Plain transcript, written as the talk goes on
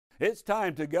It's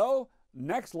time to go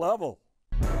next level.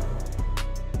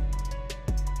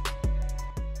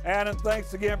 Adam,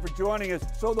 thanks again for joining us.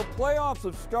 So the playoffs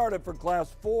have started for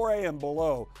Class 4A and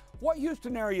below. What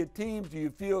Houston area teams do you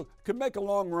feel could make a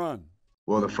long run?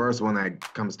 Well, the first one that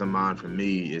comes to mind for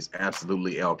me is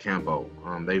absolutely El Campo.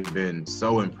 They've been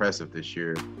so impressive this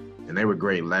year, and they were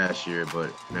great last year.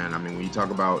 But, man, I mean, when you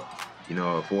talk about, a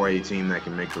 4A team that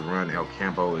can make a run, El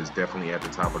Campo is definitely at the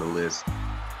top of the list.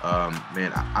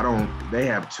 They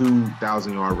have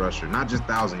 2,000-yard rushers, not just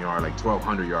 1,000-yard, like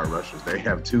 1,200-yard rushers. They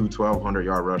have two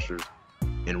 1,200-yard rushers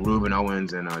in Reuben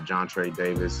Owens and John Trey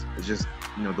Davis. It's just,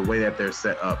 the way that they're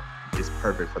set up is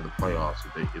perfect for the playoffs.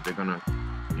 If they're gonna,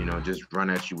 just run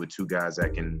at you with two guys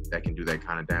that can do that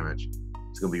kind of damage,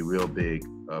 it's gonna be real big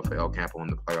for El Campo in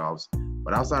the playoffs.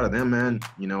 But outside of them, man,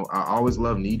 I always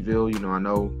love Needville. I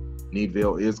know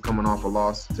Needville is coming off a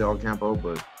loss to El Campo,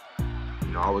 but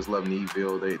I always love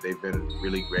Needville. They've been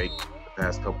really great the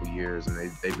past couple of years, and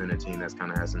they've been a team that's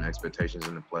kind of had some expectations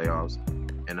in the playoffs.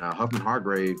 And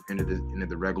Huffman-Hargrave ended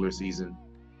the regular season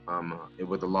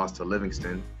with a loss to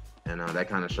Livingston, and that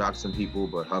kind of shocked some people.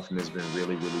 But Huffman has been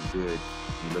really, really good.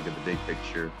 You look at the big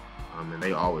picture, and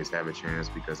they always have a chance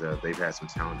because they've had some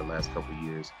talent the last couple of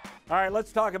years. All right,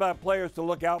 let's talk about players to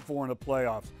look out for in the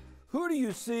playoffs. Who do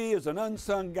you see as an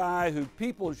unsung guy who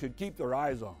people should keep their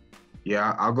eyes on?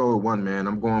 Yeah, I'll go with one, man.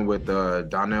 I'm going with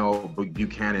Donnell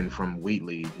Buchanan from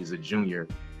Wheatley. He's a junior.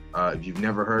 If you've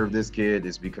never heard of this kid,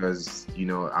 it's because,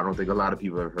 I don't think a lot of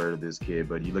people have heard of this kid,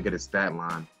 but you look at his stat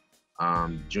line,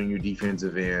 junior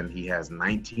defensive end, he has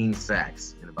 19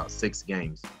 sacks in about 6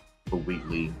 games for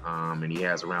Wheatley, and he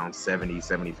has around 70,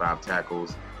 75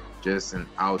 tackles. Just an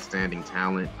outstanding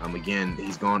talent. Again,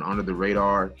 he's gone under the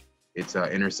radar. It's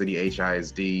inner city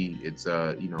HISD. It's,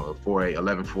 a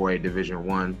 11-4A Division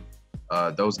I.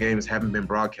 Those games haven't been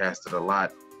broadcasted a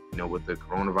lot, with the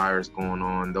coronavirus going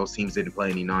on. Those teams didn't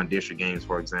play any non-district games,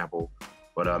 for example.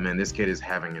 But, man, this kid is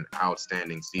having an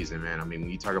outstanding season, man. I mean, when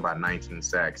you talk about 19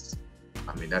 sacks,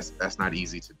 I mean, that's not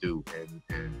easy to do,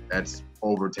 and that's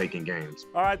overtaking games.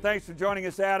 All right, thanks for joining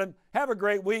us, Adam. Have a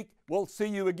great week. We'll see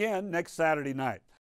you again next Saturday night.